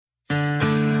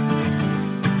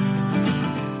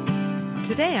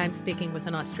Today I'm speaking with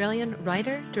an Australian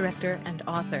writer, director, and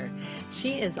author.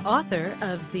 She is author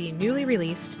of the newly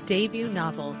released debut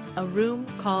novel, A Room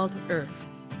Called Earth.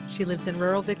 She lives in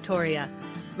rural Victoria.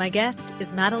 My guest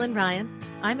is Madeleine Ryan.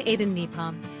 I'm Aidan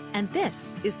Nepom, and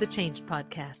this is the Changed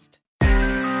Podcast.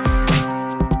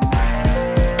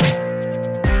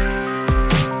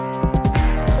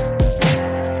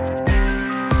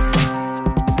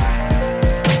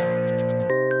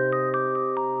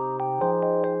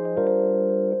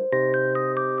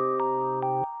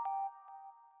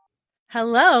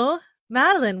 Hello,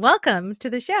 Madeleine. Welcome to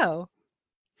the show.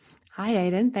 Hi,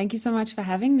 Aidan. Thank you so much for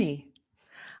having me.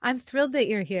 I'm thrilled that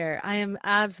you're here. I am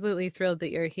absolutely thrilled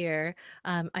that you're here.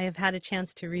 I have had a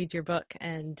chance to read your book,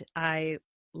 and I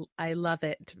love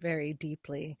it very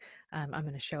deeply. I'm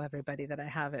going to show everybody that I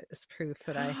have it as proof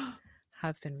that I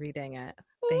have been reading it.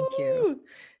 Thank you.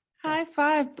 High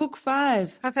five, book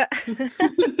 5.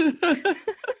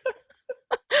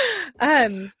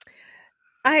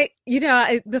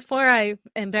 Before I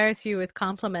embarrass you with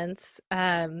compliments,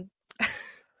 nope,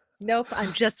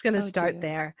 I'm just going to start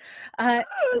there. I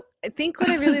think what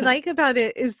I really like about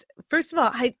it is, first of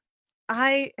all,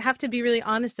 I have to be really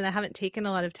honest, and I haven't taken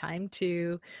a lot of time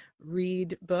to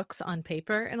read books on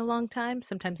paper in a long time.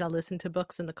 Sometimes I'll listen to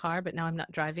books in the car, but now I'm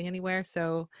not driving anywhere,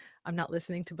 so I'm not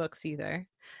listening to books either.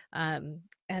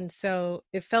 And so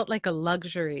it felt like a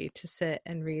luxury to sit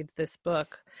and read this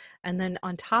book. And then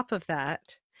on top of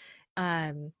that,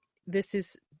 this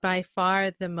is by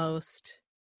far the most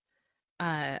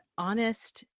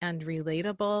honest and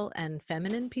relatable and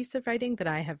feminine piece of writing that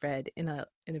I have read in a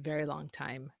very long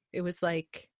time. It was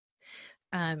like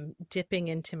dipping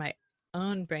into my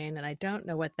own brain, and I don't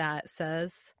know what that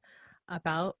says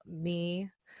about me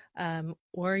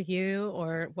or you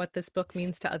or what this book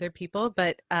means to other people,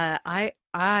 but I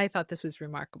thought this was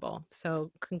remarkable.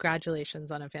 So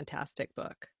congratulations on a fantastic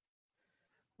book.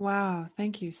 Wow,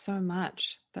 thank you so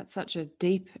much. That's such a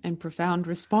deep and profound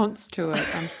response to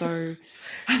it. I'm so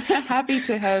happy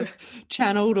to have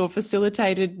channeled or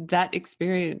facilitated that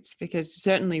experience, because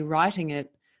certainly writing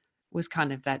it was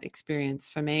kind of that experience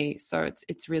for me. So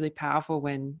it's really powerful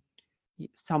when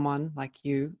someone like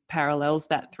you parallels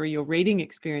that through your reading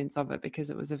experience of it, because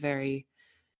it was a very,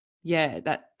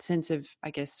 that sense of, I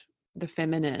guess, the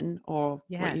feminine, or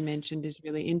what you mentioned, is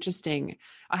really interesting.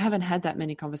 I haven't had that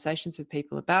many conversations with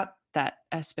people about that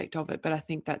aspect of it, but I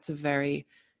think that's a very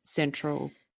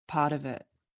central part of it.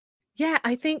 Yeah,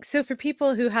 I think so. For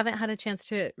people who haven't had a chance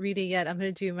to read it yet, I'm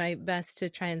going to do my best to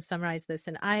try and summarize this.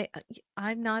 And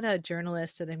I'm not a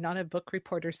journalist, and I'm not a book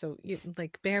reporter, so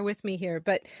bear with me here.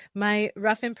 But my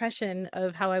rough impression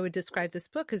of how I would describe this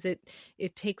book is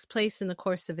it takes place in the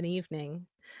course of an evening,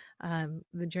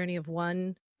 the journey of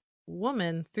one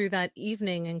woman through that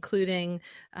evening, including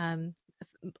and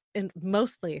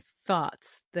mostly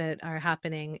thoughts that are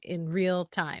happening in real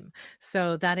time.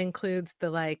 So that includes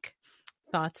the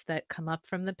thoughts that come up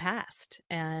from the past,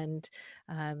 and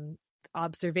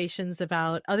observations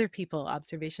about other people,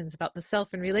 observations about the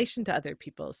self in relation to other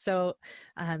people. So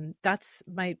that's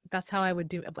how I would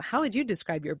do. How would you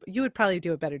describe you would probably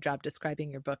do a better job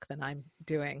describing your book than I'm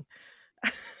doing.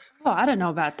 Oh, I don't know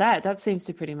about that. That seems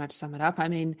to pretty much sum it up. I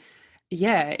mean,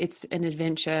 it's an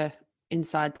adventure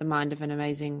inside the mind of an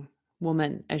amazing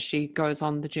woman as she goes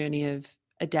on the journey of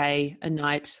a day, a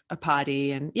night, a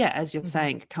party. And as you're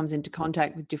saying, comes into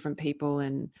contact with different people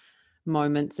and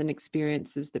moments and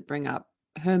experiences that bring up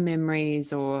her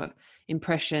memories or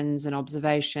impressions and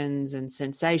observations and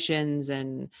sensations.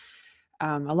 And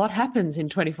a lot happens in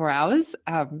 24 hours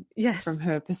from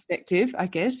her perspective, I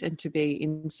guess, and to be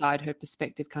inside her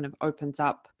perspective kind of opens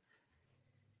up,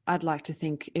 I'd like to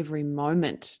think, every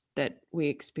moment that we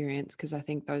experience, because I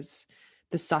think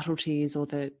the subtleties or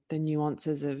the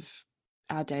nuances of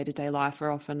our day-to-day life are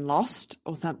often lost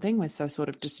or something. We're so sort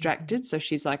of distracted. So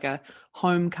she's like a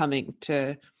homecoming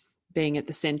to being at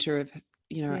the center of,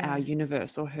 our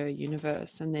universe or her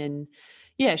universe. And then,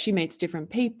 she meets different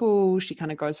people. She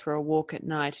kind of goes for a walk at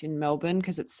night in Melbourne,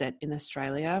 because it's set in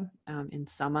Australia in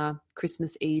summer,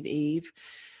 Christmas Eve.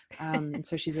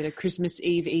 So she's at a Christmas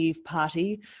Eve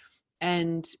party.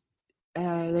 And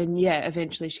then,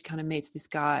 eventually she kind of meets this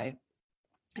guy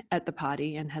at the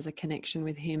party and has a connection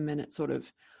with him, and it sort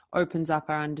of opens up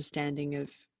our understanding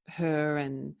of her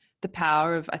and the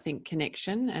power of, I think,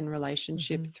 connection and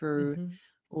relationship through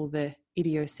all the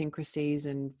idiosyncrasies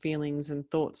and feelings and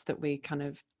thoughts that we kind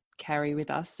of carry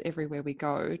with us everywhere we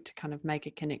go. To kind of make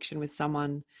a connection with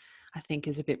someone, I think,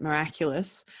 is a bit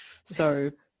miraculous.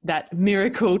 So that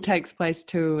miracle takes place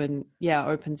too, and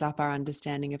opens up our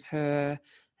understanding of her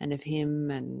and of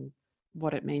him and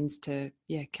what it means to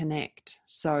connect.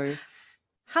 So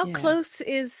How Yeah. close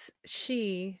is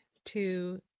she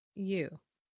to you?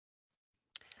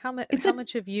 It's How a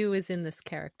much of you is in this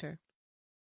character?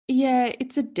 Yeah,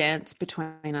 it's a dance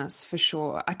between us for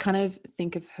sure. I kind of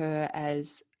think of her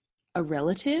as a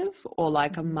relative or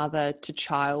like a Hmm. mother to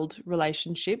child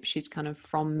relationship. She's kind of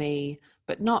from me,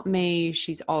 but not me.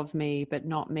 She's of me, but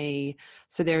not me.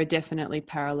 So there are definitely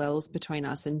parallels between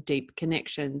us and deep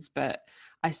connections, but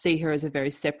I see her as a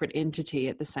very separate entity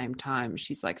at the same time.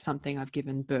 She's like something I've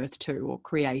given birth to or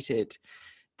created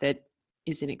that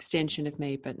is an extension of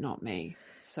me, but not me.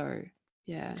 So,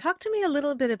 yeah. Talk to me a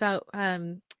little bit about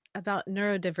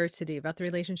neurodiversity, about the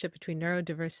relationship between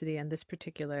neurodiversity and this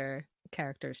particular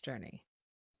character's journey.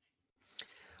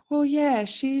 Well, yeah,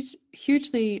 she's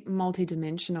hugely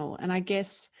multidimensional. And I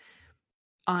guess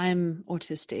I'm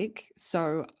autistic.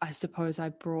 So I suppose I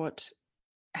brought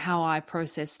how I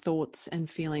process thoughts and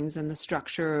feelings and the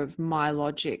structure of my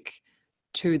logic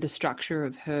to the structure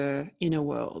of her inner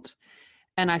world.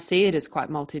 And I see it as quite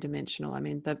multidimensional. I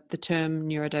mean, the term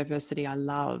neurodiversity I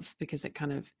love because it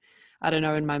kind of, I don't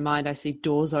know, in my mind, I see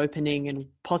doors opening and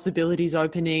possibilities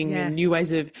opening Yeah, and new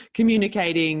ways of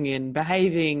communicating and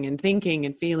behaving and thinking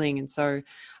and feeling. And so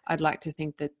I'd like to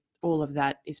think that all of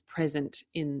that is present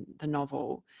in the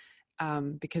novel,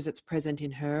 because it's present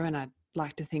in her, and I'd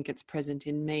like to think it's present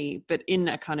in me, but in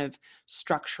a kind of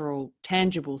structural,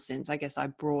 tangible sense. I guess I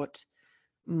brought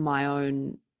my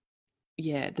own,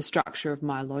 the structure of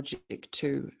my logic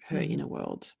to her hmm, inner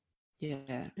world.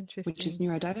 Yeah, which is interesting.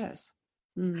 neurodiverse.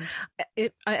 Mm.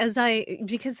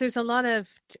 Because there's a lot of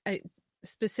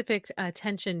specific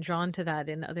attention drawn to that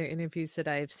in other interviews that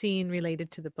I've seen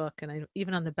related to the book, and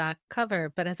even on the back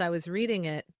cover. But as I was reading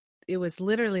it, it was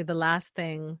literally the last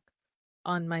thing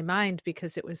on my mind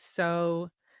because it was so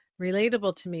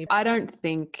relatable to me. I don't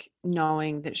think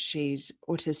knowing that she's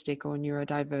autistic or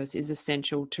neurodiverse is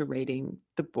essential to reading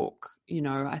the book. You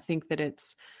know, I think that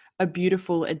it's a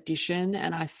beautiful addition,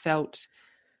 and I felt,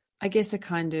 I guess, a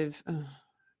kind of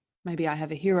maybe I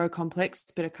have a hero complex,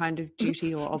 but a kind of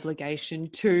duty or obligation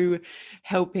to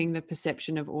helping the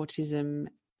perception of autism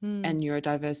Mm, and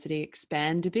neurodiversity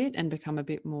expand a bit and become a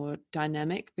bit more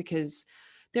dynamic, because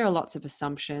there are lots of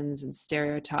assumptions and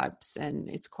stereotypes, and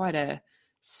it's quite a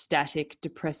static,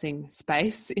 depressing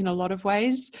space in a lot of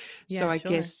ways. yeah, So I sure.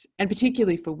 guess, and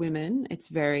particularly for women, it's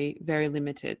very, very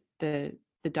limited. The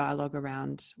dialogue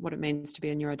around what it means to be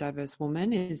a neurodiverse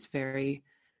woman is very,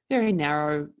 very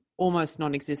narrow, almost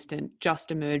non-existent,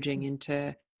 just emerging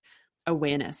into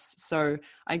awareness. So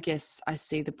I guess I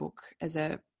see the book as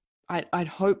I'd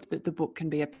hope that the book can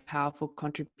be a powerful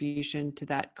contribution to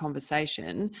that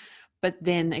conversation. But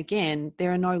then again,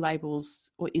 there are no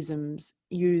labels or isms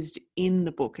used in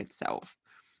the book itself.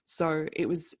 So it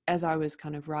was, as I was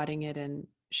kind of writing it and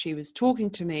she was talking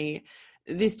to me,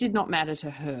 this did not matter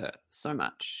to her so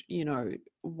much, you know,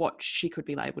 what she could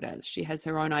be labeled as. She has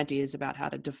her own ideas about how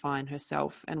to define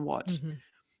herself and what Hmm.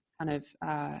 kind of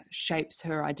shapes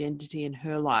her identity in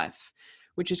her life,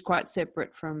 which is quite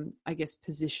separate from, I guess,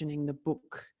 positioning the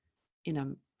book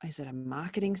in is it a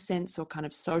marketing sense or kind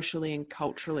of socially and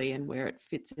culturally and where it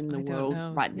fits in the I don't world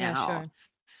know. right Yeah, now. sure.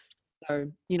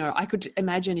 So, you know, I could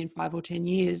imagine in 5 or 10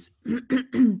 years,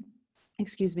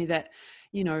 excuse me, that,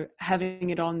 you know, having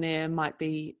it on there might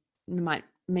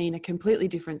mean a completely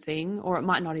different thing, or it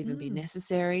might not even be Mm,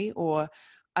 necessary, or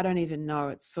I don't even know.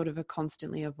 It's sort of a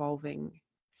constantly evolving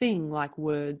thing, like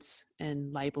words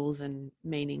and labels and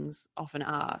meanings often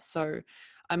are. So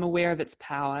I'm aware of its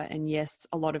power. And yes,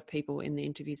 a lot of people in the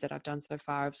interviews that I've done so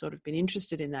far have sort of been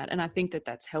interested in that. And I think that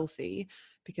that's healthy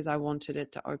because I wanted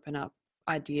it to open up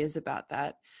ideas about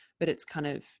that. But it's kind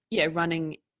of, yeah,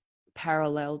 running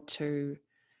parallel to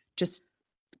just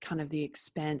kind of the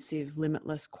expansive,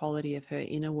 limitless quality of her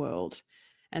inner world.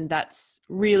 And that's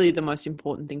really the most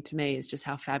important thing to me, is just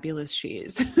how fabulous she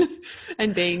is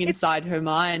and being it's inside her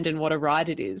mind and what a ride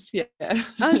it is. Yeah.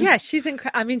 oh yeah,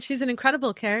 I mean, she's an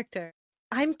incredible character.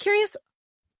 I'm curious,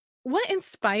 what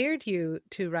inspired you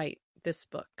to write this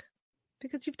book?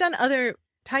 Because you've done other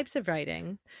types of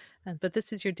writing, but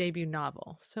this is your debut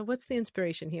novel. So what's the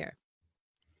inspiration here?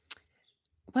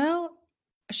 Well,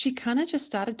 she kind of just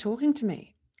started talking to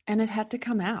me and it had to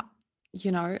come out.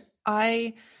 You know,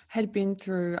 I had been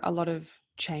through a lot of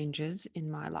changes in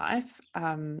my life,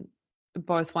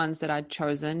 both ones that I'd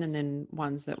chosen and then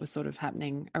ones that were sort of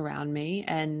happening around me.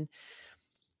 And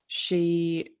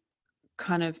she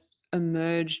kind of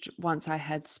emerged once I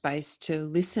had space to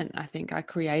listen. I think I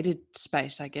created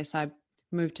space. I guess I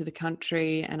moved to the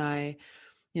country and I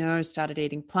started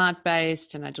eating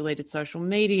plant-based, and I deleted social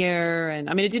media. And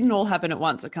I mean, it didn't all happen at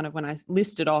once. It kind of, when I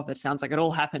listed off, it sounds like it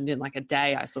all happened in like a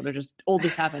day. I sort of just, all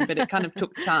this happened, but it kind of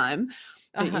took time.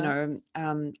 But,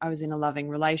 I was in a loving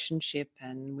relationship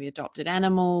and we adopted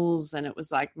animals, and it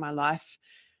was like my life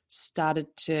started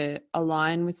to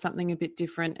align with something a bit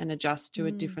different and adjust to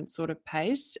a different sort of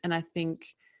pace. And I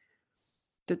think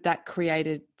that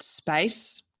created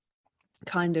space,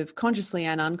 kind of consciously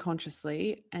and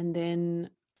unconsciously. And then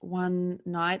one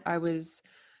night I was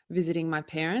visiting my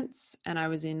parents, and I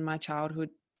was in my childhood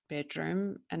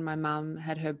bedroom, and my mum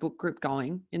had her book group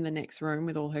going in the next room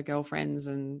with all her girlfriends,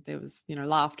 and there was,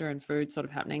 laughter and food sort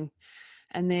of happening.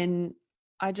 And then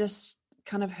I just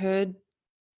kind of heard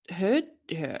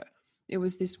her. It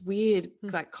was this weird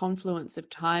like confluence of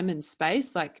time and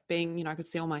space, like being, I could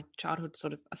see all my childhood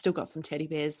sort of, I still got some teddy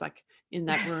bears like in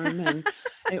that room. And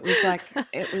it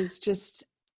was just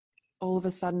all of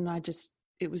a sudden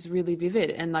it was really vivid.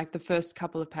 And like the first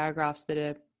couple of paragraphs that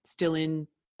are still in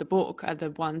the book are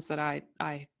the ones that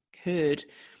I heard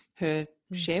her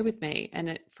share with me.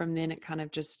 And from then it kind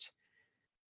of just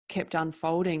kept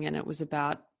unfolding, and it was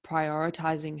about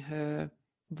prioritizing her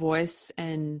voice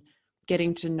and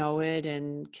getting to know it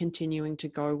and continuing to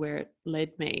go where it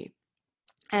led me,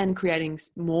 and creating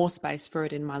more space for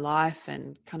it in my life,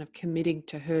 and kind of committing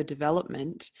to her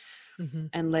development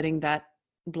and letting that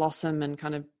blossom and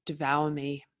kind of devour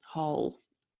me whole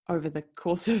over the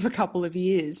course of a couple of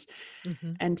years.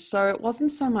 And so it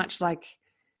wasn't so much like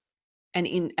an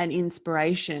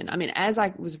inspiration. I mean, as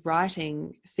I was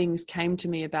writing, things came to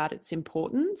me about its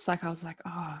importance. Like I was like,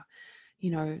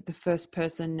 the first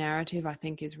person narrative I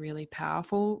think is really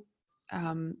powerful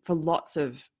for lots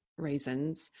of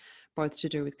reasons, both to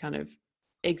do with kind of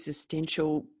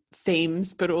existential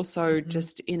themes, but also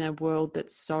just in a world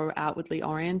that's so outwardly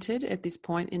oriented at this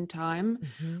point in time.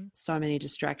 So many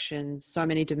distractions, so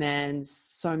many demands,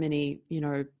 so many,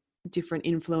 different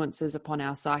influences upon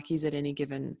our psyches at any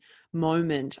given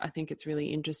moment. I think it's really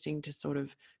interesting to sort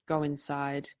of go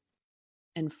inside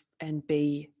and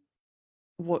be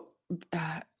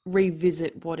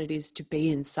revisit what it is to be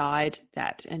inside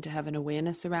that, and to have an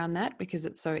awareness around that, because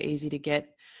it's so easy to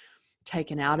get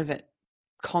taken out of it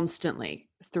constantly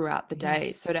throughout the day.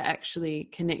 Yes. So to actually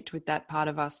connect with that part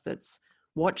of us that's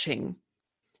watching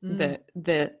the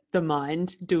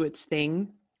mind do its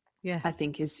thing, I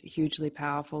think is hugely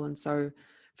powerful. And so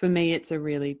for me, it's a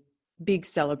really big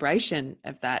celebration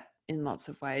of that in lots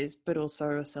of ways, but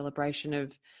also a celebration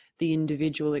of the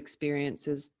individual experience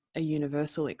as a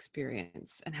universal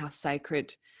experience, and how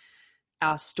sacred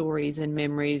our stories and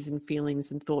memories and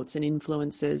feelings and thoughts and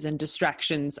influences and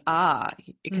distractions are,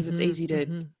 because it's easy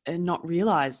to not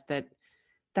realize that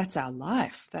that's our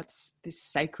life. That's this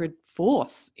sacred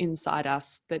force inside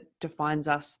us that defines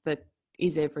us, that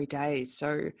is every day.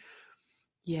 So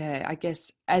yeah, I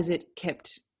guess as it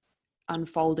kept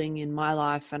unfolding in my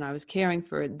life and I was caring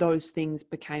for it, those things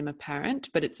became apparent,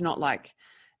 but it's not like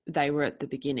they were at the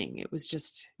beginning. It was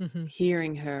just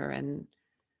hearing her and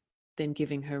then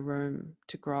giving her room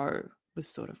to grow was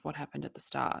sort of what happened at the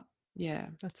start. Yeah.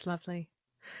 That's lovely.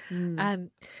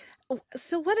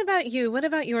 So what about you? What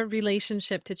about your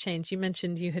relationship to change? You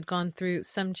mentioned you had gone through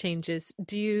some changes.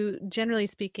 Do you, generally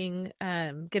speaking,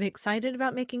 get excited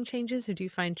about making changes, or do you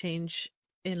find change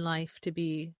in life to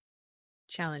be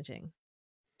challenging?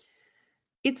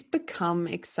 It's become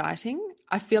exciting.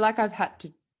 I feel like I've had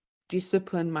to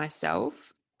discipline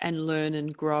myself and learn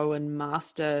and grow and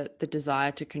master the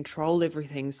desire to control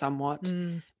everything somewhat,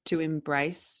 to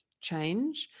embrace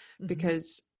change,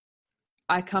 because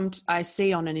I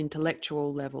see on an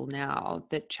intellectual level now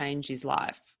that change is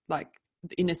life. Like,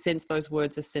 in a sense, those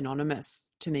words are synonymous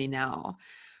to me now,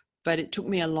 but it took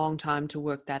me a long time to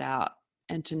work that out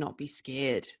and to not be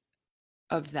scared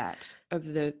of that, of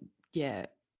the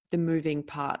moving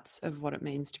parts of what it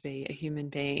means to be a human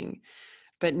being.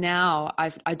 But now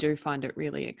I do find it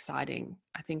really exciting.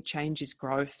 I think change is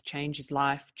growth, change is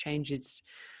life, change is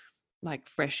like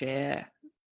fresh air,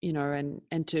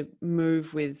 and to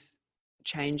move with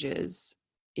changes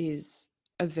is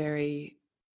a very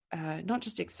not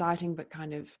just exciting, but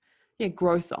kind of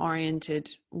growth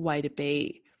oriented way to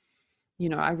be.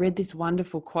 I read this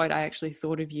wonderful quote. I actually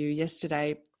thought of you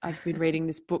yesterday. I've been reading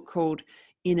this book called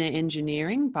Inner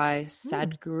Engineering by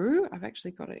Sadhguru. I've actually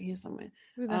got it here somewhere.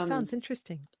 Ooh, that sounds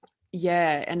interesting.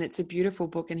 Yeah, and it's a beautiful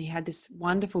book, and he had this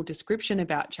wonderful description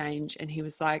about change, and he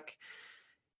was like,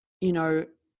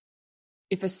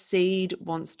 if a seed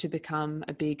wants to become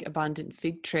a big abundant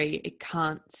fig tree, it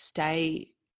can't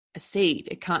stay a seed.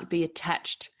 It can't be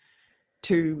attached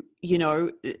to,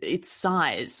 its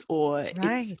size or its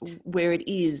Right. where it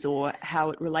is or how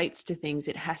it relates to things.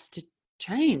 It has to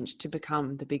change to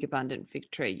become the big abundant fig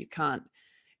tree. You can't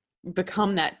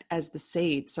become that as the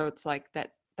seed. So it's like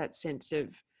that sense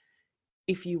of,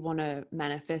 if you want to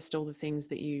manifest all the things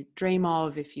that you dream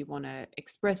of, if you want to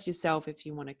express yourself, if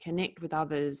you want to connect with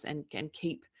others and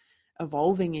keep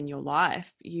evolving in your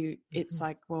life, it's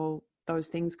like, well, those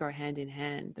things go hand in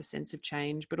hand, the sense of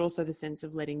change, but also the sense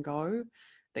of letting go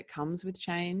that comes with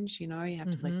change. You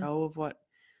have to let go of what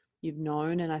you've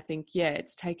known. And I think,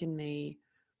 it's taken me,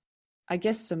 I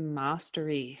guess, some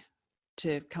mastery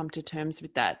to come to terms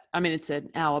with that. I mean, it's an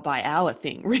hour by hour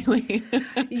thing, really.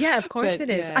 Yeah, of course But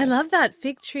it is. I love that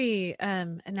fig tree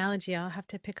analogy. I'll have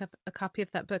to pick up a copy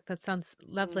of that book. That sounds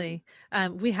lovely.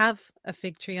 We have a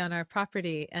fig tree on our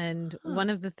property, and one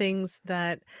of the things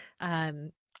that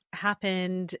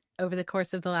happened over the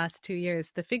course of the last 2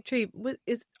 years, the fig tree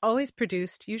is always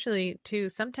produced usually two,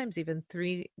 sometimes even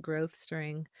three growths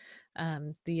during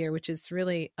the year, which is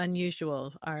really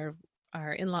unusual.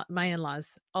 My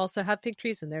in-laws also have fig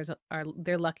trees, and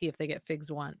they're lucky if they get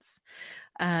figs once.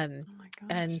 Oh my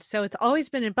And gosh. so it's always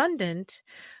been abundant,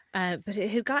 but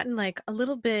it had gotten like a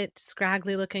little bit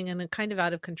scraggly looking and kind of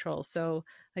out of control. So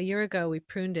a year ago, we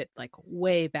pruned it like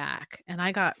way back, and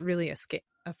I got really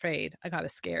afraid. I got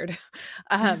scared.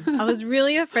 I was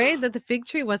really afraid that the fig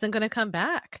tree wasn't going to come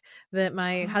back, that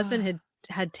my husband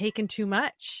had taken too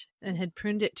much and had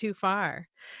pruned it too far.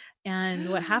 And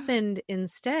what happened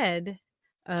instead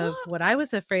of what I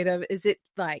was afraid of is it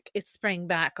sprang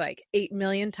back like 8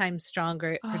 million times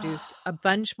stronger. It produced a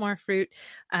bunch more fruit,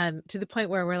 to the point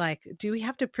where we're like, do we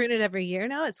have to prune it every year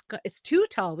now? It's too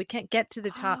tall. We can't get to the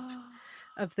top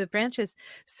of the branches.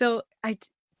 So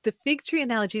the fig tree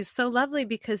analogy is so lovely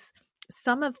because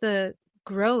some of the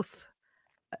growth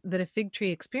that a fig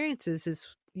tree experiences is,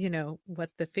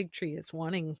 what the fig tree is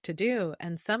wanting to do.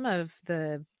 And some of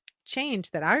the change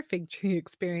that our fig tree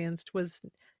experienced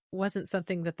wasn't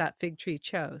something that fig tree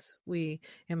chose. We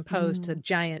imposed a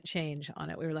giant change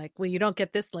on it. We were like, well, you don't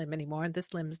get this limb anymore, and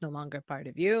this limb is no longer part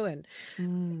of you, and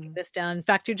this down. In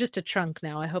fact, you're just a trunk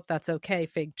now. I hope that's okay,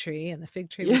 fig tree. And the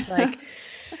fig tree was like,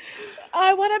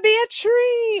 I want to be a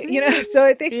tree. So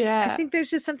I think there's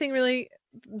just something really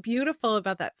beautiful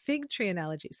about that fig tree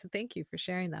analogy. So thank you for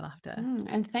sharing that. I'll have to.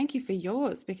 And thank you for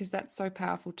yours, because that's so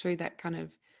powerful too, that kind of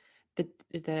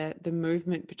the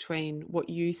movement between what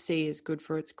you see as good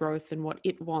for its growth and what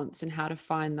it wants, and how to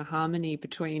find the harmony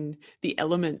between the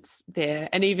elements there.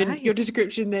 And even your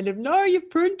description then of, no,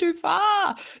 you've pruned too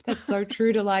far. That's so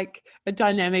true to like a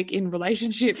dynamic in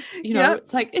relationships.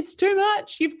 It's like, it's too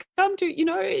much. You've come to,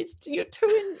 you're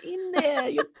too in there.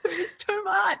 It's too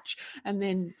much. And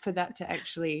then for that to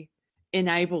actually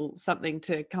enable something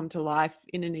to come to life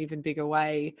in an even bigger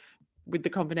way with the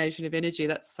combination of energy,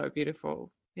 that's so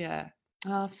beautiful. Yeah.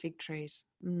 Oh, fig trees.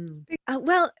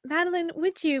 Well, Madeleine,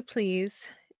 would you please,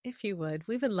 if you would,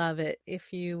 we would love it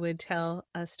if you would tell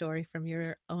a story from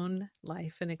your own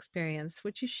life and experience.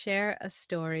 Would you share a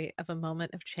story of a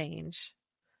moment of change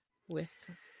with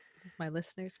my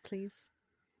listeners, please?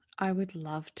 I would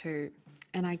love to.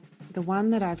 And the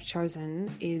one that I've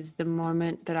chosen is the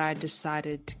moment that I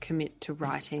decided to commit to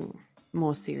writing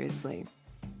more seriously.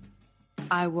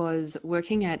 I was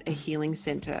working at a healing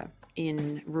centre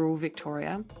in rural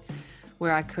Victoria,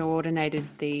 where I coordinated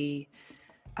the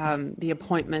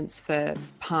appointments for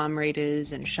palm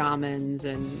readers and shamans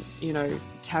and,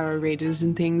 tarot readers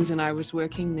and things. And I was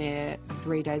working there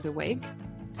 3 days a week.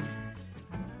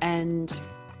 And,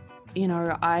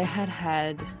 I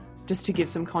had, just to give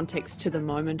some context to the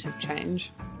moment of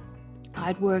change,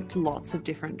 I'd worked lots of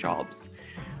different jobs.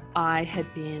 I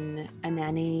had been a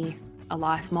nanny, a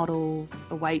life model,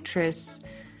 a waitress,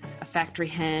 a factory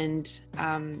hand.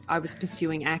 I was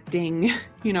pursuing acting.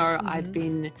 I'd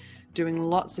been doing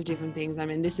lots of different things. I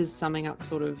mean, this is summing up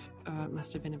sort of, it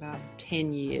must have been about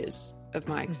 10 years of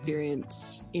my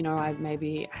experience. I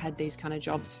maybe had these kind of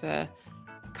jobs for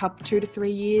 2 to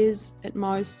 3 years at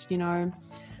most,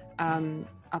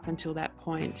 up until that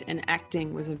point. And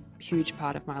acting was a huge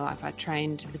part of my life. I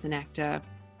trained as an actor.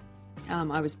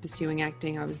 I was pursuing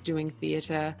acting. I was doing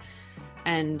theatre.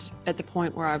 And at the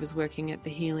point where I was working at the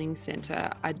healing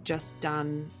centre, I'd just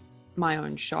done my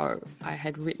own show. I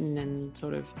had written and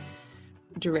sort of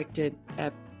directed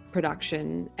a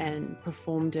production and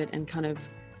performed it, and kind of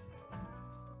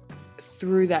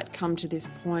through that come to this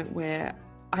point where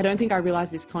I don't think I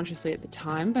realised this consciously at the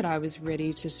time, but I was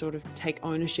ready to sort of take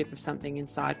ownership of something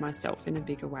inside myself in a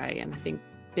bigger way. And I think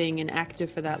being an actor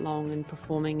for that long and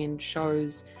performing in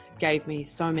shows gave me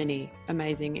so many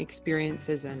amazing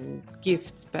experiences and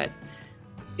gifts, but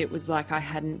it was like I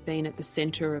hadn't been at the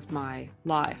center of my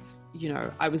life.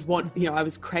 I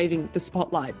was craving the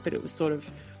spotlight, but it was sort of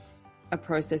a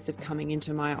process of coming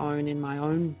into my own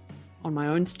on my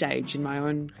own stage, in my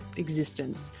own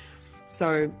existence.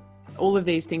 So all of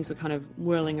these things were kind of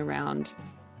whirling around,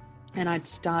 and I'd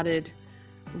started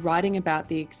writing about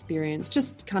the experience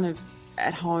just kind of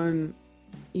at home,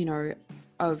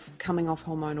 of coming off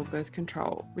hormonal birth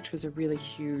control, which was a really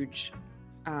huge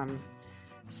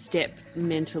step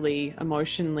mentally,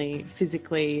 emotionally,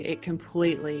 physically. It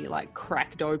completely like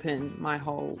cracked open my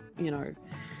whole,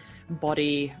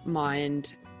 body,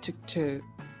 mind to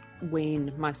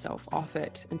wean myself off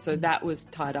it. And so that was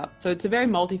tied up. So it's a very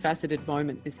multifaceted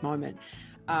moment, this moment.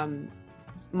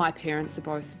 My parents are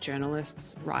both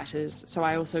journalists, writers. So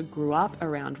I also grew up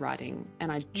around writing,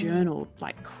 and I journaled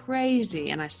like crazy,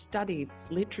 and I studied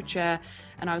literature,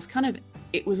 and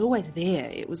it was always there.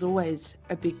 It was always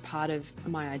a big part of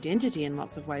my identity in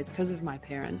lots of ways because of my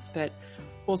parents, but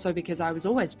also because I was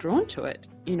always drawn to it.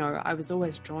 I was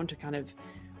always drawn to kind of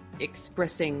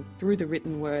expressing through the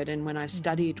written word. And when I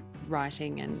studied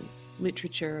writing and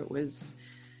literature,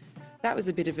 that was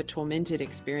a bit of a tormented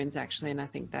experience, actually, and I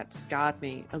think that scarred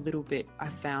me a little bit. I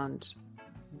found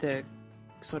the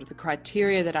sort of the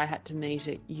criteria that I had to meet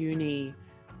at uni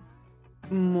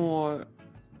more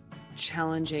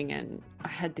challenging, and I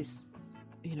had this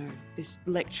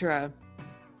lecturer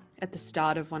at the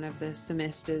start of one of the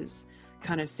semesters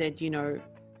kind of said,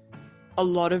 a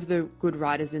lot of the good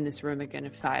writers in this room are going to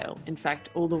fail. In fact,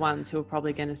 all the ones who are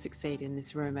probably going to succeed in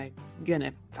this room are going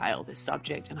to fail this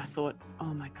subject. And I thought,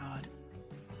 oh my God,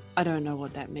 I don't know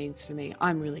what that means for me.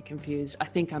 I'm really confused. I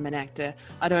think I'm an actor.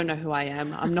 I don't know who I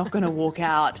am. I'm not going to walk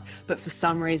out. But for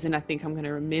some reason, I think I'm going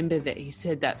to remember that he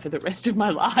said that for the rest of my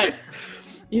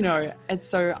life, And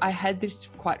so I had this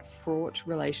quite fraught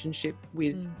relationship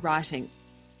with writing,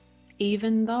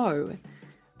 even though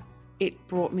it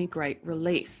brought me great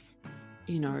relief.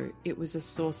 It was a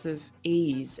source of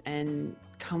ease and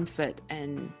comfort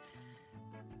and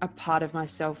a part of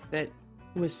myself that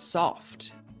was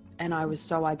soft. And I was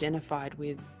so identified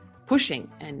with pushing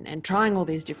and trying all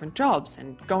these different jobs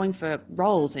and going for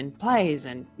roles in plays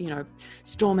and,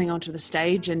 storming onto the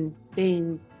stage and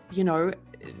being,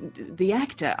 the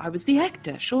actor. I was the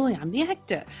actor. Surely I'm the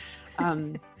actor.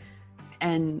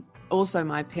 And also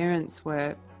my parents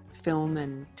were film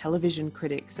and television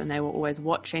critics, and they were always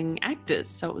watching actors.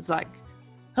 So it was like,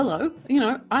 hello,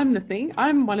 I'm the thing.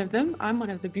 I'm one of them. I'm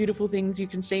one of the beautiful things you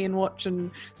can see and watch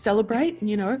and celebrate,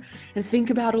 and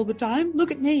think about all the time. Look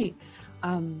at me.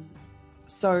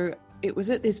 So it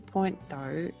was at this point,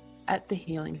 though, at the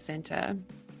healing center,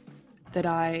 that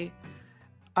I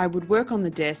would work on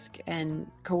the desk and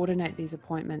coordinate these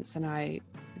appointments, and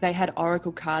they had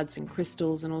oracle cards and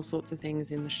crystals and all sorts of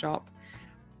things in the shop.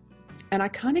 And I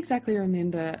can't exactly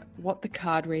remember what the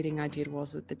card reading I did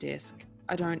was at the desk.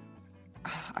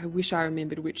 I wish I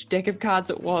remembered which deck of cards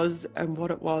it was and what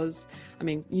it was. I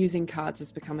mean, using cards has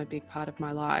become a big part of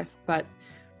my life, but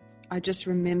I just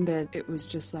remember it was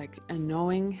just like a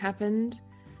knowing happened.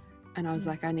 And I was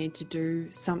like, I need to do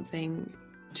something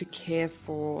to care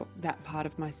for that part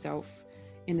of myself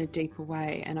in a deeper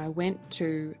way. And I went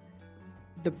to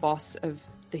the boss of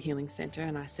the healing center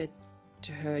and I said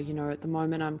to her, at the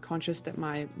moment I'm conscious that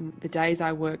the days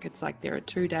I work, it's like there are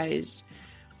 2 days.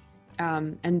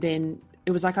 And then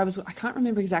it was like I can't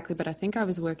remember exactly, but I think I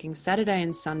was working Saturday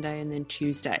and Sunday and then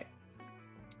Tuesday.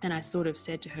 And I sort of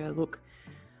said to her, look,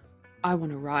 I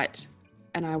want to write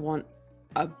and I want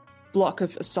a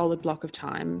solid block of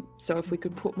time. So if we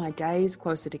could put my days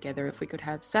closer together, if we could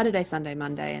have Saturday, Sunday,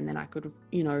 Monday, and then I could,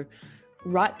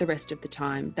 write the rest of the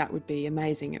time, that would be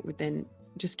amazing. It would then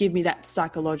just give me that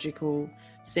psychological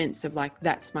sense of like,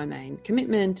 that's my main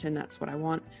commitment and that's what I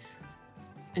want.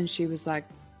 And she was like,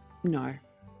 no.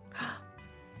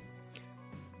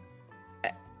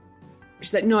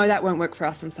 She's like, no, that won't work for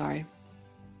us. I'm sorry.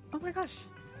 Oh my gosh.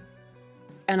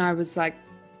 And I was like,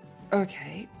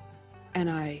 okay. And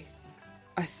I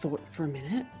thought for a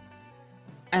minute,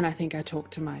 and I think I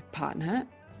talked to my partner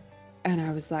and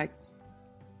I was like,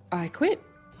 I quit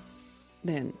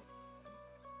then.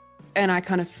 And I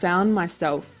kind of found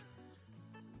myself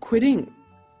quitting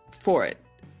for it.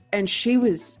 And she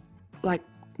was like,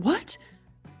 what?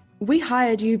 We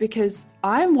hired you because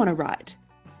I want to write.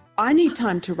 I need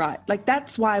time to write. Like,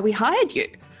 that's why we hired you.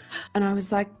 And I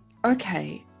was like,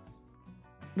 okay,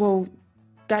 well,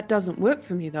 that doesn't work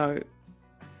for me though.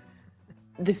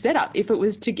 The setup, if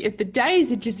the days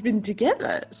had just been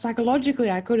together,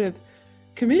 psychologically I could have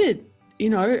committed,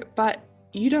 but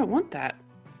you don't want that.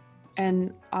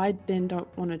 And I then don't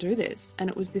want to do this. And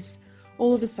it was this,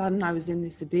 all of a sudden I was in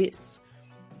this abyss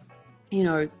you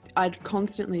know, I'd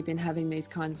constantly been having these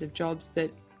kinds of jobs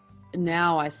that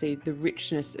now I see the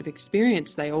richness of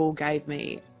experience they all gave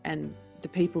me, and the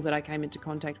people that I came into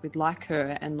contact with, like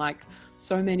her, and like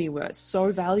so many, were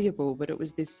so valuable. But it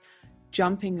was this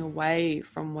jumping away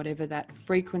from whatever that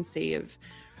frequency of,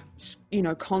 you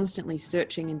know, constantly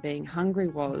searching and being hungry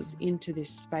was, into this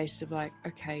space of like,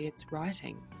 okay, it's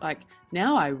writing. Like,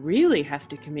 now I really have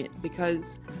to commit,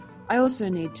 because I also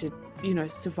need to, you know,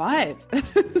 survive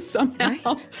somehow,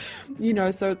 Right. you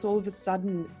know. So it's all of a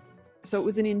sudden, so it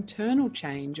was an internal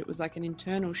change. It was like an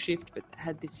internal shift, but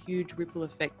had this huge ripple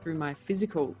effect through my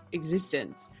physical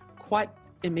existence quite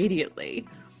immediately,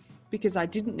 because I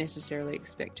didn't necessarily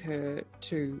expect her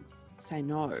to say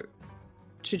no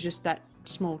to just that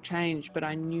small change. But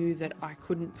I knew that I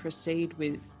couldn't proceed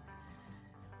with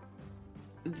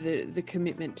the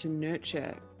commitment to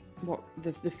nurture what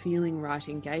the feeling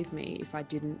writing gave me if I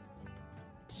didn't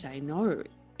say no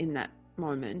in that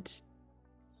moment.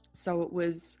 So it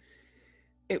was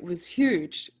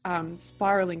huge,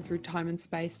 spiraling through time and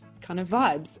space kind of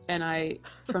vibes. And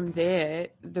from there,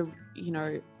 you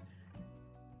know,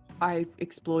 I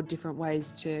explored different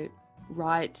ways to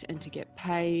write and to get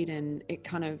paid, and it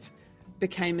kind of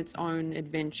became its own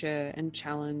adventure and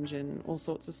challenge and all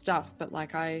sorts of stuff. But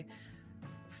like, I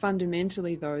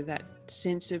fundamentally, though, that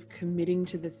sense of committing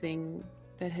to the thing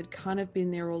that had kind of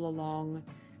been there all along,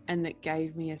 and that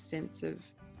gave me a sense of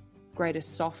greater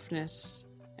softness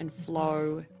and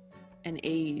flow and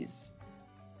ease,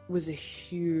 was a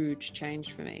huge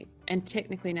change for me. And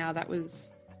technically now that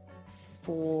was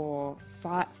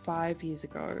 5 years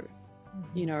ago,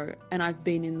 you know, and I've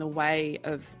been in the way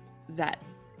of that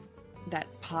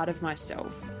part of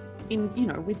myself, in, you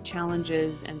know, with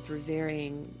challenges and through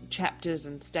varying chapters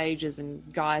and stages and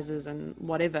guises and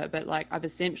whatever. But like, I've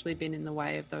essentially been in the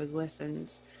way of those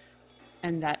lessons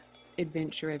and that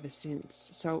adventure ever since.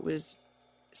 So it was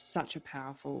such a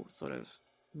powerful sort of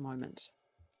moment.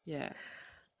 Yeah.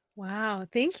 Wow.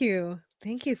 Thank you.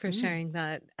 Thank you for sharing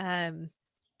that.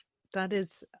 That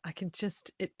is, I can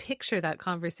just picture that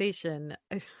conversation.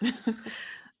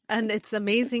 And it's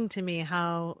amazing to me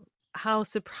how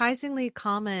surprisingly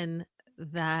common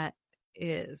that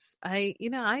is.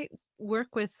 I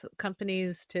work with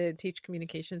companies to teach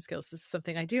communication skills. This is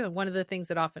something I do. And one of the things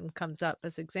that often comes up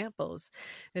as examples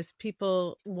is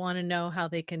people want to know how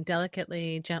they can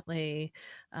delicately, gently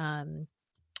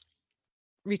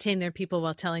retain their people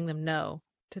while telling them no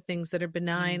to things that are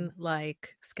benign,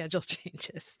 like schedule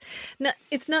changes. No,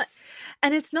 it's not,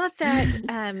 and it's not that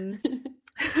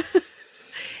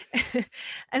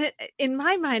in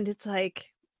my mind, it's like,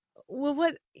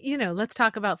 well, let's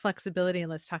talk about flexibility, and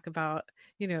let's talk about,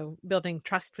 building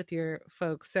trust with your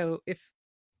folks. So if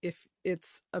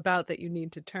it's about that you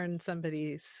need to turn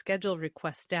somebody's schedule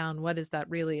request down, what is that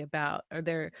really about? Are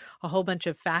there a whole bunch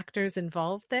of factors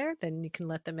involved there? Then you can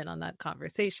let them in on that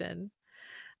conversation.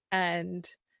 And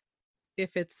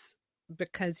if it's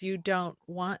because you don't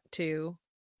want to,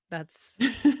 that's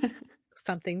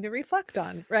something to reflect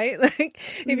on, right? Like,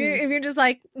 if you're just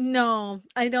like, no,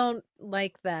 I don't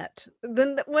like that,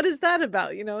 then what is that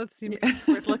about? It seems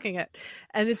worth looking at.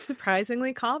 And it's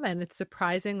surprisingly common.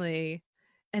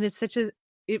 And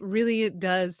it really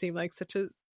does seem like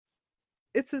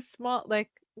it's a small, like,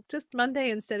 just Monday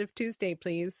instead of Tuesday,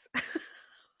 please.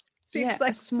 Seems A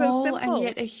like so small and simple.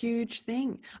 yet a huge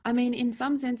thing. I mean, in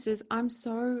some senses, I'm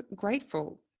so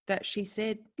grateful that she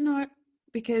said no,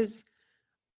 because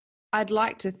I'd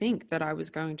like to think that I was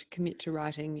going to commit to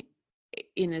writing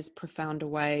in as profound a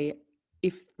way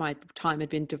if my time had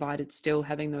been divided, still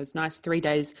having those nice 3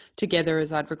 days together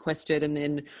as I'd requested, and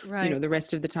then, Right. the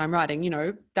rest of the time writing,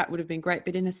 that would have been great.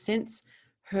 But in a sense,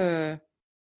 her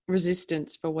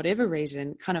resistance, for whatever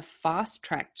reason, kind of fast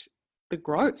tracked the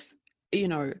growth,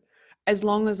 as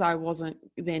long as I wasn't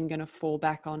then going to fall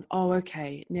back on, oh,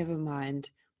 okay, never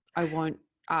mind, I won't,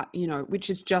 which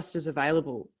is just as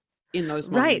available in those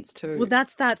Right. moments Well, too.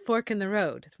 that's that fork in the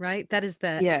road, right? That is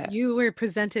Yeah. you were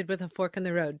presented with a fork in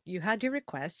the road. You had your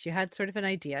request, you had sort of an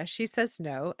idea. She says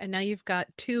no, and now you've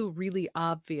got two really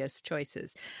obvious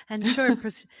choices. And sure,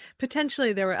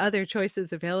 potentially there were other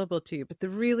choices available to you, but the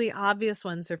really obvious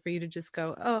ones are for you to just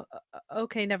go, oh,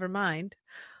 okay, never mind,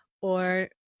 or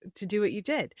to do what you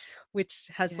did, which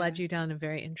has Yeah, led you down a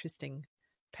very interesting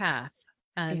path.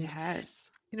 it And has.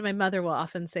 my mother will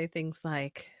often say things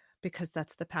like, because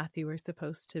that's the path you were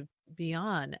supposed to be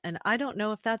on. And I don't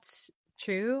know if that's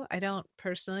true. I don't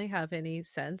personally have any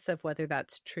sense of whether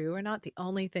that's true or not. The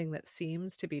only thing that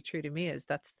seems to be true to me is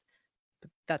that's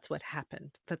what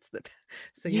happened.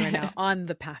 So you are Yeah. now on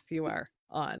the path you are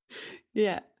on.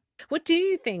 Yeah. What do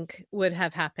you think would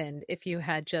have happened if you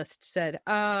had just said,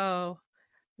 "Oh,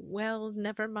 well,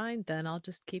 never mind then. I'll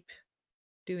just keep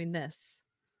doing this."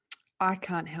 I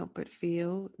can't help but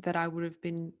feel that I would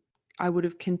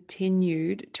have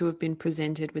continued to have been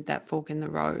presented with that fork in the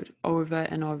road over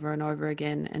and over and over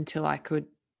again until I could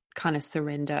kind of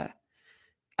surrender,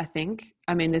 I think.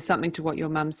 I mean, there's something to what your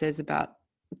mum says about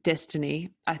destiny,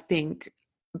 I think,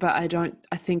 but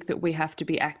I think that we have to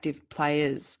be active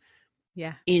players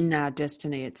Yeah. in our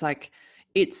destiny. It's like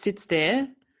it sits there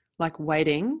like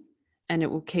waiting and it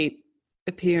will keep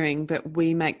appearing, but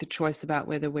we make the choice about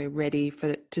whether we're ready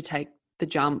to take the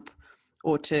jump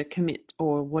or to commit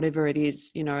or whatever it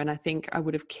is, and I think I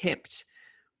would have kept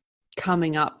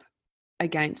coming up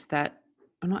against that,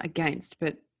 or not against,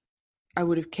 but I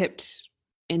would have kept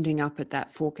ending up at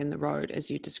that fork in the road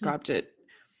as you Mm. described it,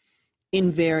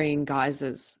 in varying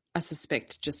guises, I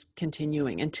suspect, just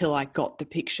continuing until I got the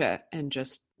picture and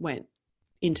just went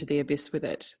into the abyss with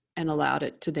it and allowed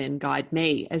it to then guide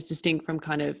me, as distinct from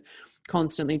kind of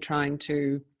constantly trying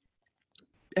to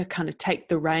kind of take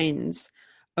the reins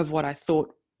of what I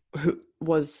thought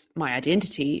was my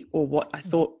identity, or what I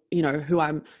thought,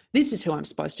 this is who I'm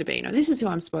supposed to be, this is who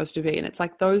I'm supposed to be. And it's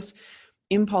like those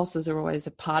impulses are always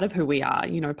a part of who we are.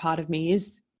 Part of me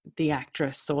is the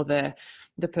actress or the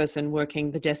person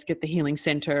working the desk at the healing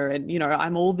center, and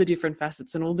I'm all the different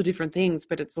facets and all the different things,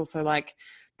 but it's also like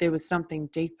there was something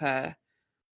deeper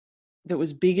that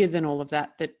was bigger than all of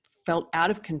that felt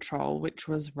out of control, which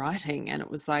was writing. And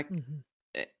it was like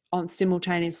on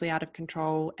simultaneously out of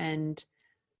control and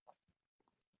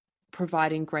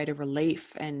providing greater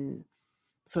relief and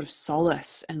sort of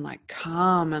solace and like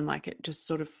calm, and like it just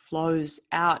sort of flows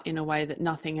out in a way that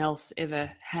nothing else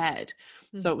ever had.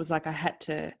 So it was like I had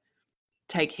to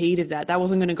take heed of that. That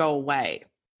wasn't going to go away.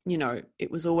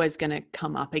 It was always going to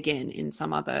come up again in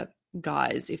some other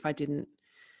guise if I didn't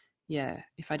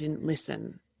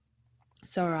listen.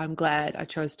 So I'm glad I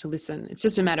chose to listen. It's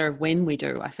just a matter of when we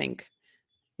do, I think.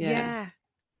 Yeah.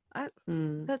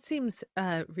 That seems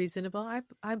reasonable.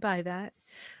 I buy that.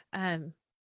 Um,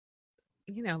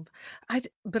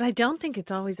 but I don't think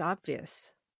it's always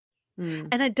obvious.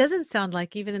 And it doesn't sound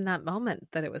like even in that moment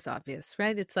that it was obvious,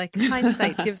 right? It's like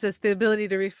hindsight gives us the ability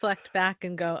to reflect back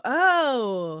and go,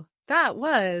 "Oh, that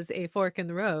was a fork in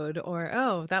the road," or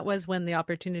 "Oh, that was when the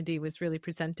opportunity was really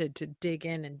presented to dig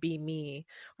in and be me,"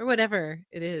 or whatever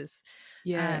it is.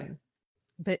 Yeah.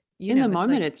 But In the it's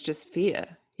moment, like, it's just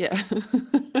fear. Yeah.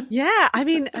 yeah. I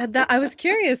mean, I was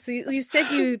curious. You said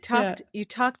you Yeah.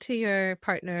 talked to your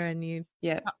partner and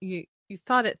Yeah. you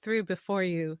thought it through before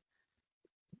you.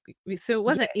 So it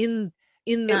wasn't Yes.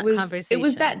 in It that was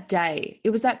conversation. that day. It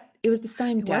was the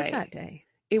same It was that day. day.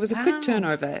 It was a quick Wow.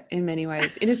 turnover in many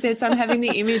ways. In a sense, I'm having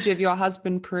the image of your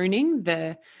husband pruning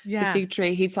the Yeah. fig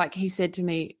tree. He said to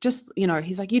me, just,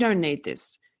 he's like, you don't need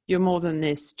this. You're more than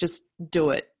this. Just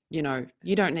do it. You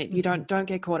don't need, Hmm. don't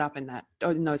get caught up in that,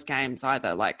 or in those games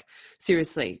either. Like,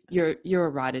 seriously, you're a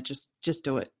writer. Just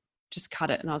do it. Just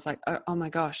cut it. And I was like, oh my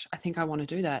gosh, I think I want to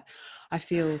do that. I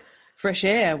feel fresh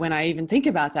air when I even think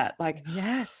about that. Like,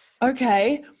 Yes.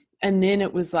 okay. And then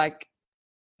it was like,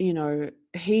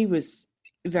 he was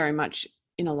very much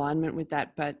in alignment with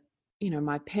that. But,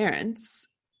 my parents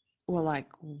were like,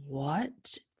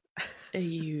 what are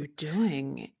you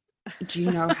doing? Do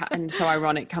you know how? And so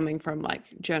ironic coming from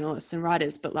like journalists and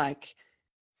writers, but like,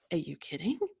 are you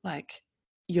kidding? Like,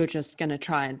 you're just going to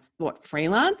try and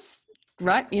freelance,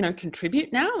 right?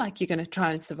 Contribute now? Like, you're going to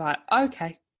try and survive.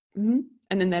 Okay. Mm-hmm.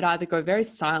 And then they'd either go very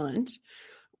silent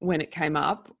when it came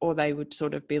up, or they would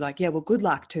sort of be like, yeah, well, good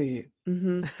luck to you.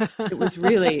 Mm-hmm.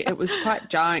 It was quite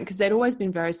jarring, because they'd always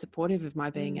been very supportive of my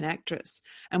being an actress,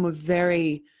 and were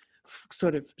very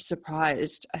sort of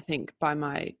surprised, I think, by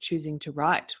my choosing to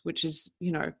write, which is,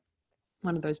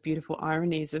 one of those beautiful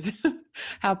ironies of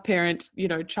how parent,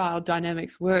 child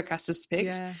dynamics work, I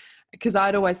suspect. Yeah. Because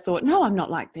I'd always thought, no, I'm not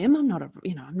like them. I'm not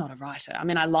a writer. I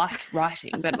mean, I like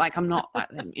writing, but like, I'm not like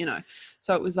them,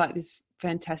 So it was like this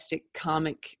fantastic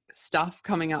karmic stuff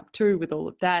coming up too with all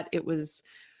of that. It was,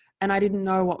 and I didn't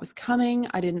know what was coming.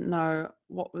 I didn't know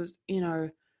what was,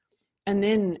 and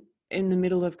then in the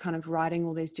middle of kind of writing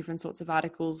all these different sorts of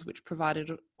articles, which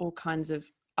provided all kinds of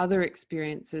other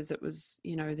experiences, it was,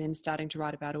 then starting to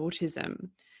write about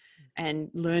autism and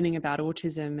learning about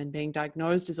autism and being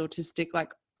diagnosed as autistic.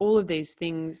 Like, all of these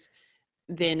things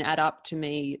then add up to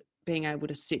me being able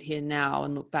to sit here now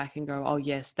and look back and go, oh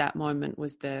yes, that moment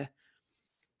was the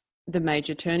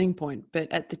major turning point.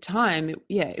 But at the time,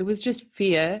 it was just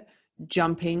fear,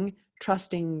 jumping,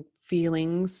 trusting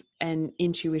feelings and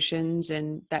intuitions,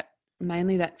 and that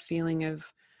mainly that feeling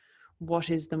of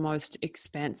what is the most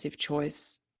expansive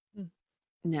choice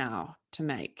now to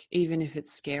make, even if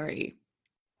it's scary,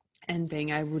 and being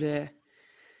able to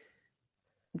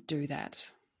do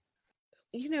that.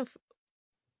 You know,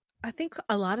 I think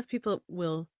a lot of people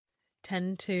will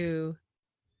tend to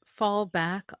fall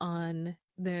back on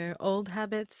their old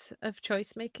habits of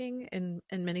choice making in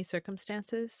many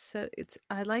circumstances. So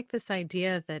I like this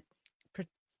idea that per,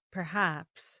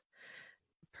 perhaps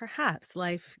perhaps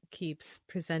life keeps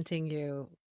presenting you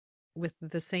with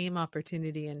the same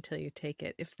opportunity until you take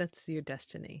it, if that's your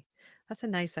destiny. That's a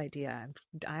nice idea.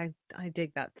 I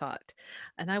dig that thought.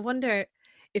 And I wonder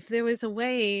if there was a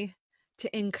way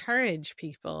to encourage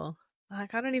people.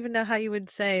 Like, I don't even know how you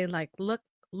would say, like, look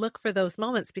for those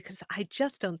moments, because I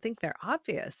just don't think they're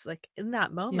obvious, like in that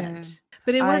Yeah. moment.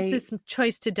 But it was I this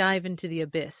choice to dive into the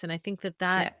abyss. And I think that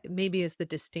Yeah. maybe is the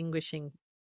distinguishing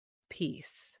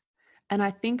piece. And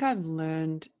I think I've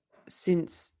learned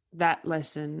since that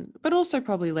lesson, but also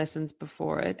probably lessons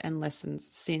before it and lessons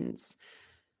since,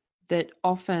 that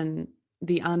often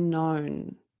the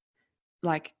unknown,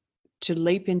 like to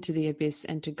leap into the abyss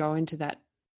and to go into that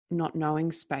not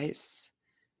knowing space,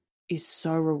 is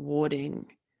so rewarding,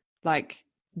 like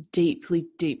deeply,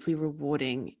 deeply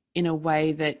rewarding, in a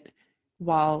way that,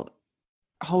 while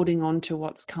holding on to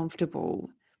what's comfortable,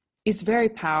 is very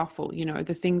powerful. You know,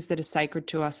 the things that are sacred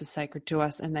to us are sacred to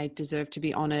us, and they deserve to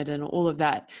be honored, and all of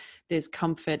that. There's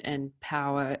comfort and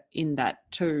power in that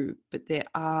too. But there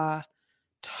are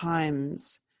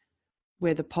times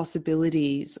where the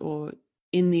possibilities, or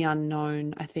in the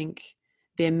unknown, I think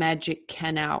their magic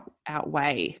can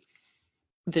outweigh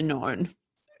the known,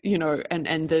 you know,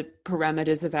 and the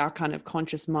parameters of our kind of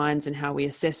conscious minds and how we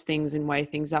assess things and weigh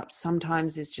things up.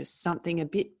 Sometimes there's just something a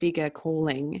bit bigger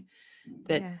calling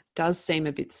that does seem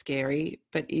a bit scary,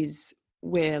 but is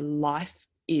where life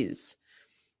is,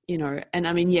 you know. And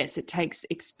I mean, yes, it takes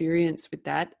experience with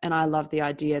that. And I love the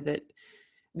idea that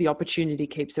the opportunity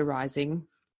keeps arising,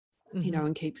 you know,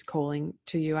 and keeps calling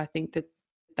to you. I think that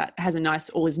that has a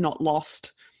nice all is not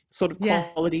lost sort of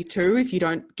quality too, if you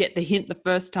don't get the hint the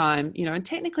first time, you know. And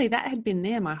technically that had been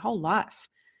there my whole life,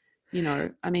 you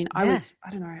know. I mean, I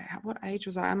don't know, what age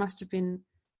was I? I must have been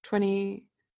 20,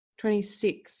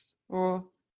 26 or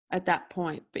at that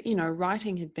point. But, you know,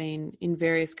 writing had been in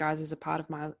various guises a part of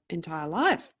my entire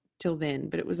life till then.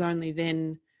 But it was only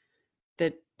then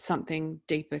that something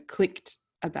deeper clicked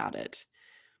about it,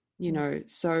 you know.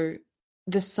 So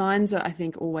the signs are, I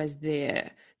think, always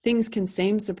there. Things can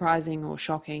seem surprising or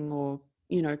shocking, or,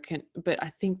 you know, but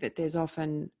I think that there's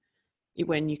often,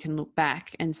 when you can look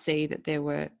back and see that there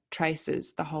were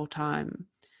traces the whole time,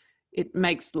 it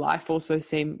makes life also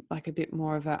seem like a bit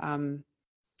more of a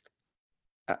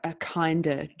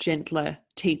kinder, gentler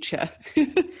teacher.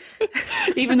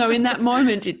 Even though in that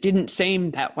moment it didn't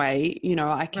seem that way, you know.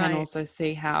 I can also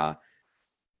see how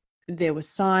there were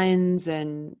signs,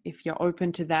 and if you're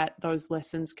open to that, those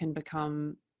lessons can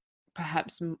become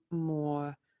perhaps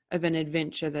more of an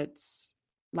adventure that's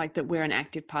like that we're an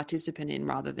active participant in,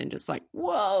 rather than just like,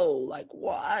 whoa, like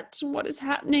what is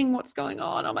happening, what's going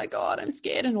on, oh my god, I'm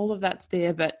scared, and all of that's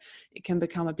there. But it can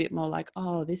become a bit more like,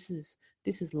 oh, this is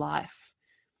life,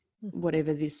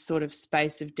 whatever this sort of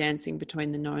space of dancing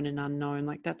between the known and unknown.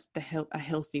 Like, that's a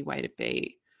healthy way to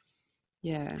be.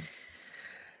 Yeah.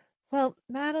 Well,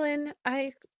 Madeleine,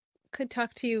 I could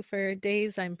talk to you for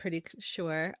days, I'm pretty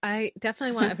sure. I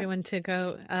definitely want everyone to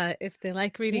go, if they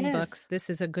like reading books, Yes. this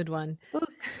is a good one.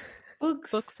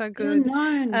 Books. Books are The good.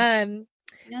 unknown.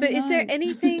 The But is there unknown.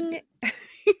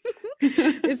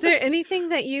 anything,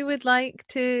 that you would like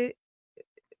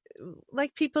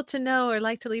people to know, or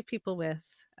like to leave people with,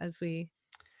 as we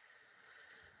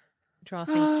draw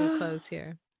things to a close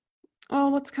here? Oh,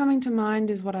 what's coming to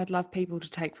mind is what I'd love people to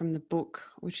take from the book,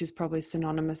 which is probably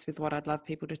synonymous with what I'd love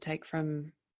people to take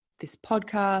from this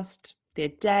podcast, their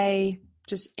day,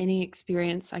 just any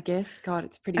experience, I guess. God,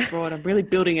 it's pretty broad. I'm really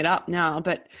building it up now,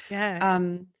 but I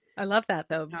love that,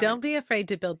 though. no. Don't be afraid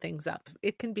to build things up.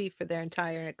 It can be for their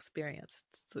entire experience.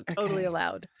 It's totally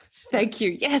allowed. Thank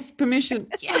you. Yes, permission.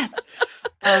 Yes.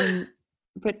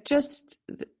 But just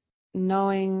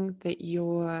knowing that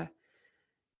your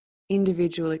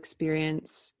individual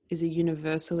experience is a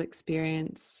universal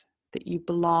experience, that you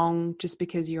belong just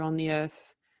because you're on the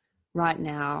earth right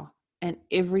now, and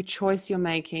every choice you're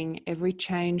making, every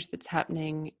change that's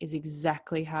happening is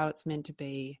exactly how it's meant to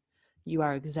be. You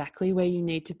are exactly where you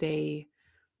need to be.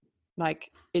 Like,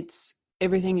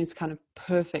 everything is kind of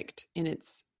perfect in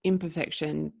its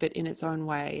imperfection, but in its own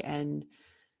way. And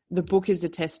the book is a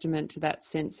testament to that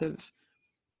sense of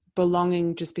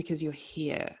belonging just because you're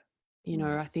here. You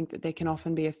know, I think that there can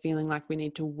often be a feeling like we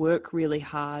need to work really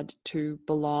hard to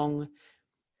belong.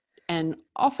 And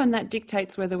often that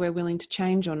dictates whether we're willing to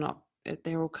change or not.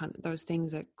 They're all kind of, those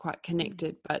things are quite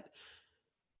connected. But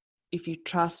if you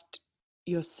trust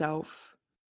yourself,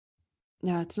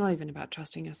 no, it's not even about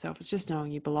trusting yourself. It's just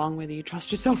knowing you belong, whether you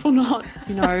trust yourself or not.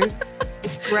 You know,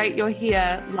 it's great you're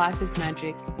here. Life is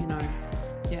magic, you know.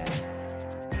 Yeah.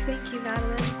 Thank you,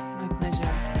 Madeleine. My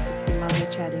pleasure. It's been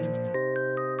lovely chatting.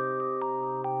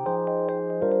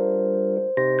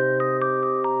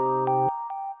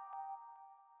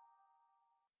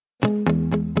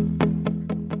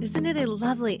 Isn't it a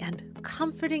lovely and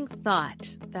comforting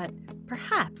thought that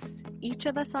perhaps each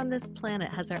of us on this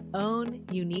planet has our own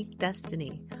unique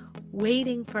destiny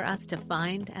waiting for us to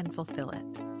find and fulfill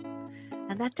it?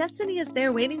 And that destiny is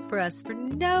there waiting for us for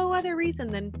no other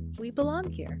reason than we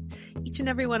belong here. Each and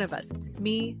every one of us,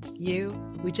 me, you,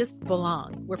 we just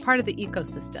belong. We're part of the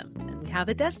ecosystem, and we have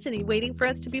a destiny waiting for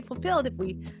us to be fulfilled if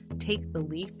we take the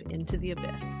leap into the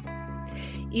abyss.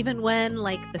 Even when,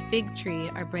 like the fig tree,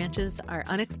 our branches are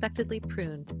unexpectedly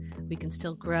pruned, we can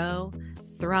still grow,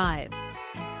 thrive,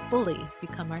 and fully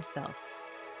become ourselves.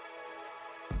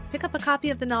 Pick up a copy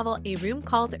of the novel A Room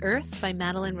Called Earth by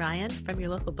Madeleine Ryan from your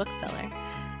local bookseller.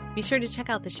 Be sure to check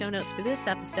out the show notes for this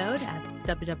episode at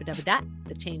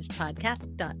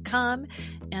www.thechangedpodcast.com.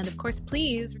 And of course,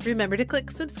 please remember to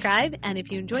click subscribe. And if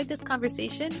you enjoyed this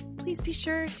conversation, please be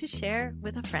sure to share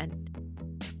with a friend.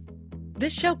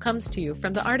 This show comes to you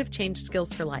from the Art of Change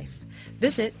Skills for Life.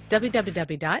 Visit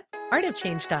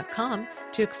www.artofchange.com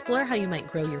to explore how you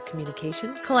might grow your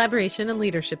communication, collaboration, and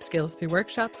leadership skills through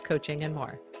workshops, coaching, and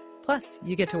more. Plus,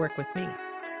 you get to work with me.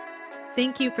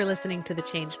 Thank you for listening to the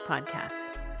Changed Podcast.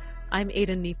 I'm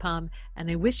Ada Nepom, and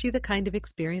I wish you the kind of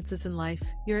experiences in life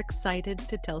you're excited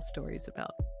to tell stories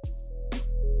about.